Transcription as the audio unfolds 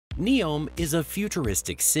Neom is a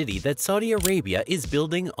futuristic city that Saudi Arabia is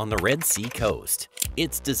building on the Red Sea coast.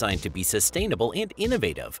 It's designed to be sustainable and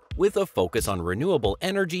innovative, with a focus on renewable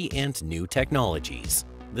energy and new technologies.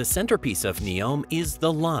 The centerpiece of Neom is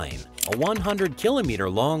The Line, a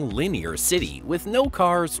 100-kilometer-long linear city with no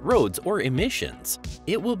cars, roads, or emissions.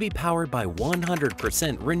 It will be powered by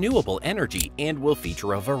 100% renewable energy and will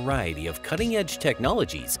feature a variety of cutting-edge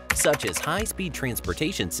technologies such as high-speed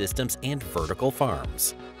transportation systems and vertical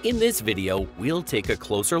farms. In this video, we'll take a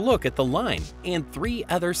closer look at The Line and 3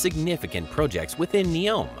 other significant projects within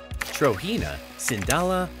Neom: Troina,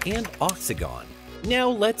 Syala, and Oxyon. Now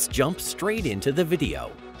let's jump straight into the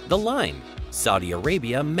video. The Line, Saudi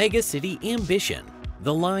Arabia megacity ambition.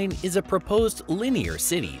 The Line is a proposed linear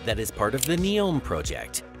city that is part of the Neom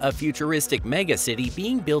project, a futuristic megacity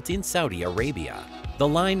being built in Saudi Arabia. The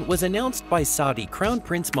Line was announced by Saudi Crown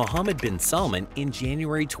Prince Mohammed bin Salman in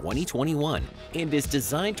January 2021 and is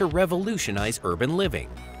designed to revolutionize urban living.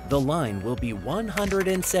 The line will be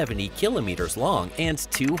 170 kilometers long and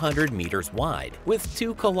 200 meters wide, with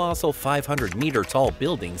 2 colossal 500-meter-tall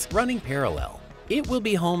buildings running parallel. It will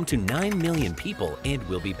be home to 9 million people and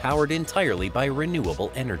will be powered entirely by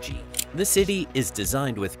renewable energy. The city is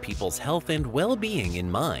designed with people's health and well-being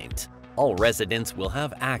in mind. All residents will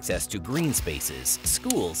have access to green spaces,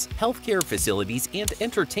 schools, healthcare facilities, and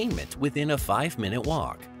entertainment within a 5-minute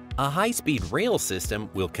walk. A high-speed rail system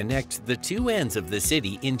will connect the 2 ends of the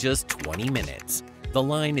city in just 20 minutes. The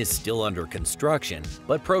line is still under construction,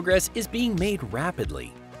 but progress is being made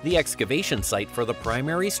rapidly. The excavation site for the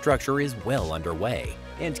primary structure is well underway,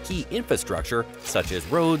 and key infrastructure, such as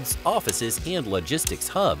roads, offices, and logistics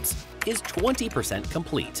hubs, is 20%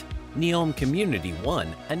 complete. Neom Community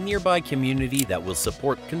 1, a nearby community that will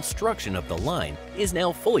support construction of the line, is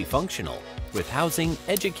now fully functional, with housing,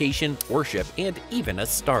 education, worship, and even a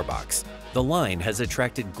Starbucks. The line has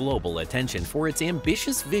attracted global attention for its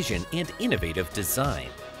ambitious vision and innovative design.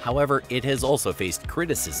 However, it has also faced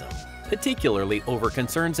criticism, particularly over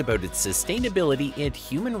concerns about its sustainability and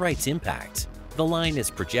human rights impact. The line is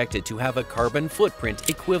projected to have a carbon footprint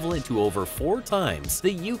equivalent to over 4 times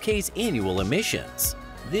the UK's annual emissions.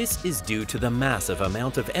 This is due to the massive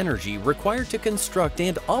amount of energy required to construct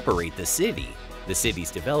and operate the city. The city's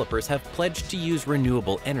developers have pledged to use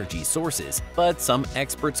renewable energy sources, but some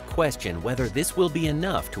experts question whether this will be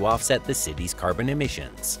enough to offset the city's carbon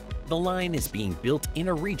emissions. The line is being built in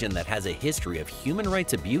a region that has a history of human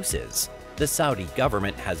rights abuses. The Saudi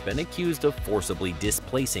government has been accused of forcibly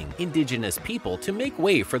displacing indigenous people to make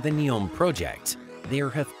way for the Neom project. There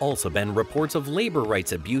have also been reports of labor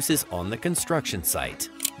rights abuses on the construction site.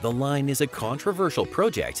 The line is a controversial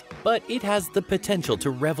project, but it has the potential to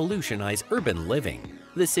revolutionize urban living.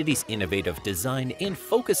 The city's innovative design and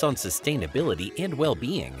focus on sustainability and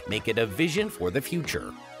well-being make it a vision for the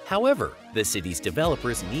future. However, the city's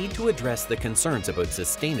developers need to address the concerns about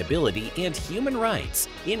sustainability and human rights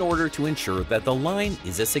in order to ensure that the line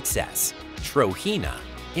is a success. Troina.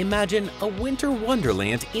 Imagine a winter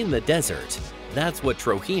wonderland in the desert. That's what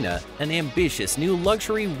Troina, an ambitious new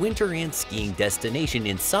luxury winter and skiing destination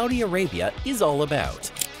in Saudi Arabia, is all about.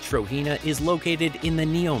 Troina is located in the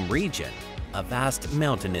Neom region, a vast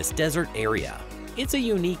mountainous desert area. It's a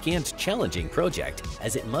unique and challenging project,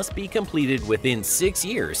 as it must be completed within 6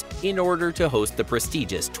 years in order to host the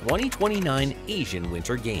prestigious 2029 Asian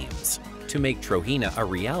Winter Games. To make Troina a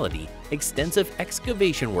reality, extensive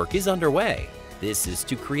excavation work is underway. This is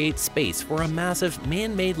to create space for a massive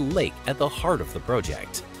man-made lake at the heart of the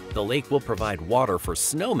project. The lake will provide water for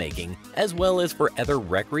snowmaking as well as for other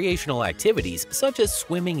recreational activities such as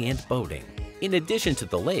swimming and boating. In addition to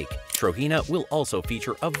the lake, Troina will also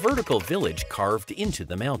feature a vertical village carved into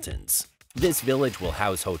the mountains. This village will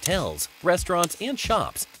house hotels, restaurants, and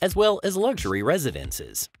shops, as well as luxury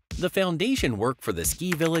residences. The foundation work for the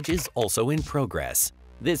ski village is also in progress.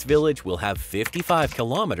 This village will have 55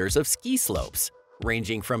 kilometers of ski slopes,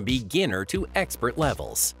 ranging from beginner to expert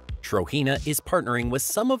levels. Troina is partnering with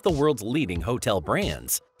some of the world's leading hotel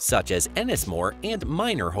brands, such as Ennismore and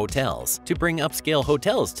Minor Hotels, to bring upscale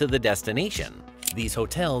hotels to the destination. These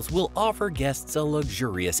hotels will offer guests a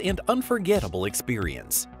luxurious and unforgettable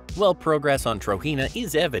experience. While progress on Troina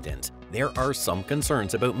is evident, there are some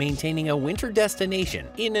concerns about maintaining a winter destination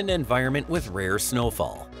in an environment with rare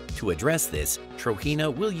snowfall. To address this,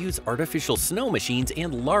 Troina will use artificial snow machines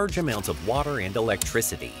and large amounts of water and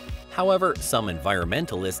electricity. However, some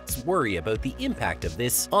environmentalists worry about the impact of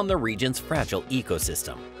this on the region's fragile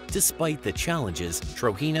ecosystem. Despite the challenges,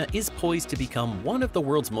 Troina is poised to become one of the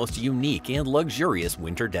world's most unique and luxurious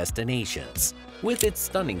winter destinations. With its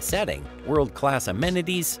stunning setting, world-class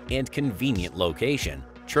amenities, and convenient location,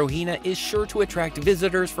 Troina is sure to attract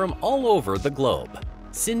visitors from all over the globe.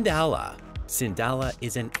 Syala. Syala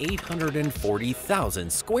is an 840,000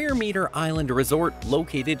 square meter island resort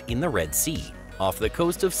located in the Red Sea, off the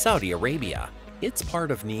coast of Saudi Arabia. It's part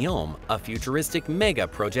of Neom, a futuristic mega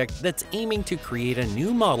project that's aiming to create a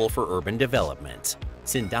new model for urban development.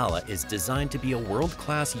 Syala is designed to be a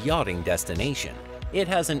world-class yachting destination. It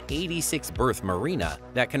has an 86-berth marina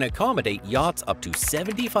that can accommodate yachts up to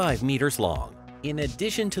 75 meters long. In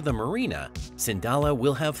addition to the marina, Syala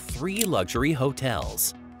will have 3 luxury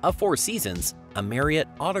hotels, a Four Seasons, a Marriott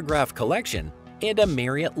Autograph Collection, and a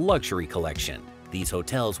Marriott Luxury Collection. These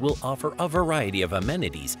hotels will offer a variety of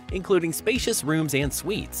amenities, including spacious rooms and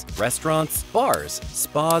suites, restaurants, bars,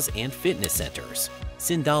 spas, and fitness centers.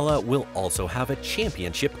 Syala will also have a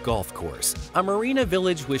championship golf course, a marina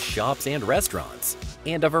village with shops and restaurants,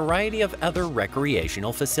 and a variety of other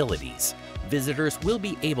recreational facilities. Visitors will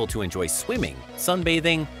be able to enjoy swimming,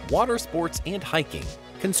 sunbathing, water sports, and hiking.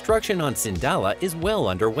 Construction on Syala is well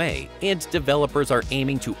underway, and developers are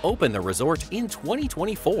aiming to open the resort in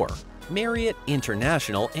 2024. Marriott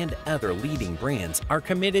International and other leading brands are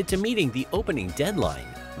committed to meeting the opening deadline,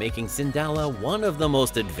 making Syala one of the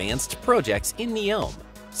most advanced projects in Neom.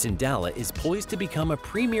 Syala is poised to become a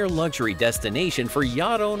premier luxury destination for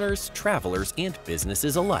yacht owners, travelers, and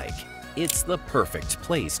businesses alike. It's the perfect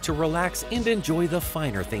place to relax and enjoy the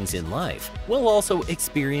finer things in life, while also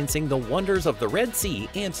experiencing the wonders of the Red Sea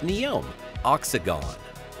and Neom. Oxyon.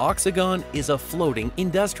 Oxyon is a floating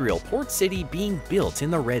industrial port city being built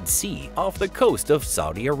in the Red Sea off the coast of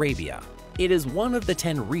Saudi Arabia. It is one of the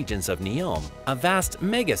 10 regions of Neom, a vast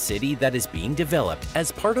megacity that is being developed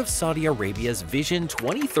as part of Saudi Arabia's Vision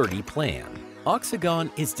 2030 plan.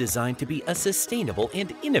 Oxyon is designed to be a sustainable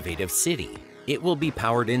and innovative city. It will be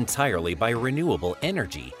powered entirely by renewable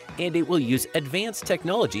energy, and it will use advanced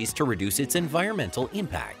technologies to reduce its environmental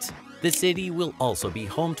impact. The city will also be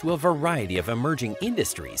home to a variety of emerging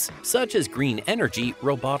industries, such as green energy,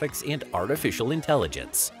 robotics, and artificial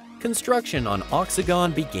intelligence. Construction on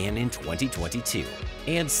Oxyon began in 2022,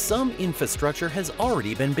 and some infrastructure has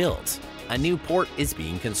already been built. A new port is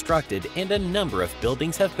being constructed, and a number of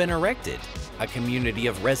buildings have been erected. A community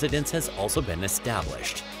of residents has also been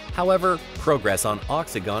established. However, progress on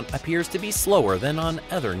Oxyon appears to be slower than on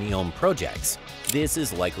other Neom projects. This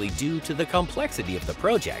is likely due to the complexity of the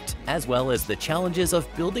project, as well as the challenges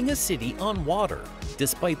of building a city on water.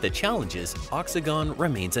 Despite the challenges, Oxyon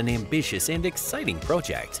remains an ambitious and exciting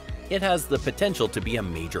project. It has the potential to be a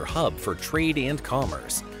major hub for trade and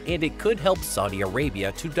commerce, and it could help Saudi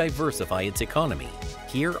Arabia to diversify its economy.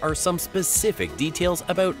 Here are some specific details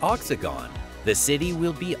about Oxyon. The city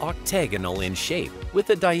will be octagonal in shape,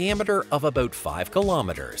 with a diameter of about 5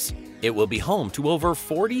 kilometers. It will be home to over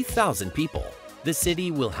 40,000 people. The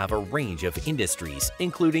city will have a range of industries,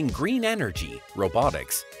 including green energy,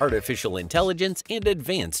 robotics, artificial intelligence, and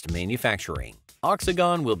advanced manufacturing.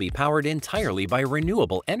 Oxyon will be powered entirely by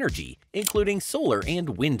renewable energy, including solar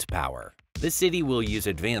and wind power. The city will use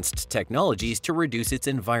advanced technologies to reduce its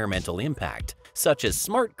environmental impact, such as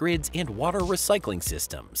smart grids and water recycling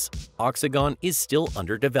systems. Oxyon is still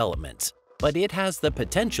under development, but it has the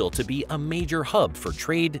potential to be a major hub for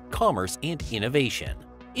trade, commerce, and innovation.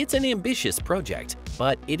 It's an ambitious project,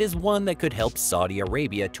 but it is one that could help Saudi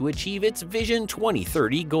Arabia to achieve its Vision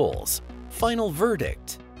 2030 goals. Final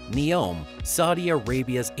verdict: Neom, Saudi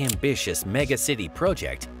Arabia's ambitious megacity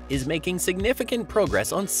project, is making significant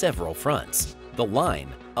progress on several fronts. The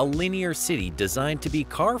Line, a linear city designed to be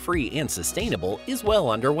car-free and sustainable, is well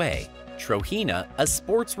underway. Troina, a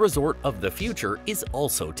sports resort of the future, is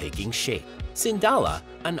also taking shape. Syala,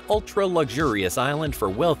 an ultra-luxurious island for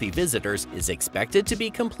wealthy visitors, is expected to be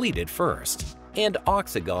completed first. And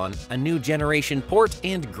Oxyon, a new generation port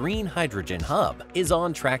and green hydrogen hub, is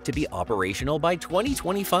on track to be operational by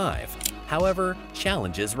 2025. However,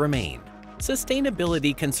 challenges remain.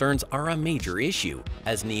 Sustainability concerns are a major issue,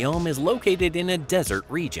 as Neom is located in a desert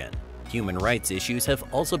region. Human rights issues have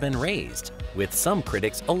also been raised, with some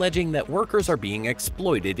critics alleging that workers are being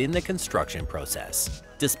exploited in the construction process.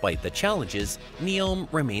 Despite the challenges,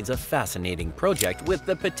 Neom remains a fascinating project with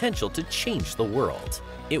the potential to change the world.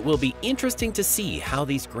 It will be interesting to see how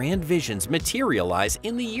these grand visions materialize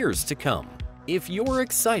in the years to come. If you're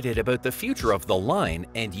excited about the future of the Line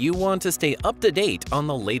and you want to stay up to date on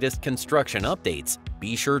the latest construction updates,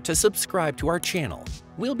 be sure to subscribe to our channel.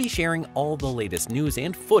 We'll be sharing all the latest news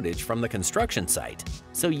and footage from the construction site,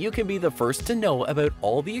 so you can be the first to know about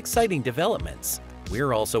all the exciting developments.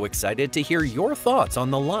 We're also excited to hear your thoughts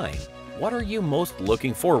on the Line. What are you most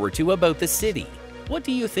looking forward to about the city? What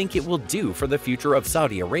do you think it will do for the future of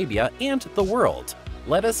Saudi Arabia and the world?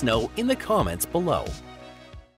 Let us know in the comments below.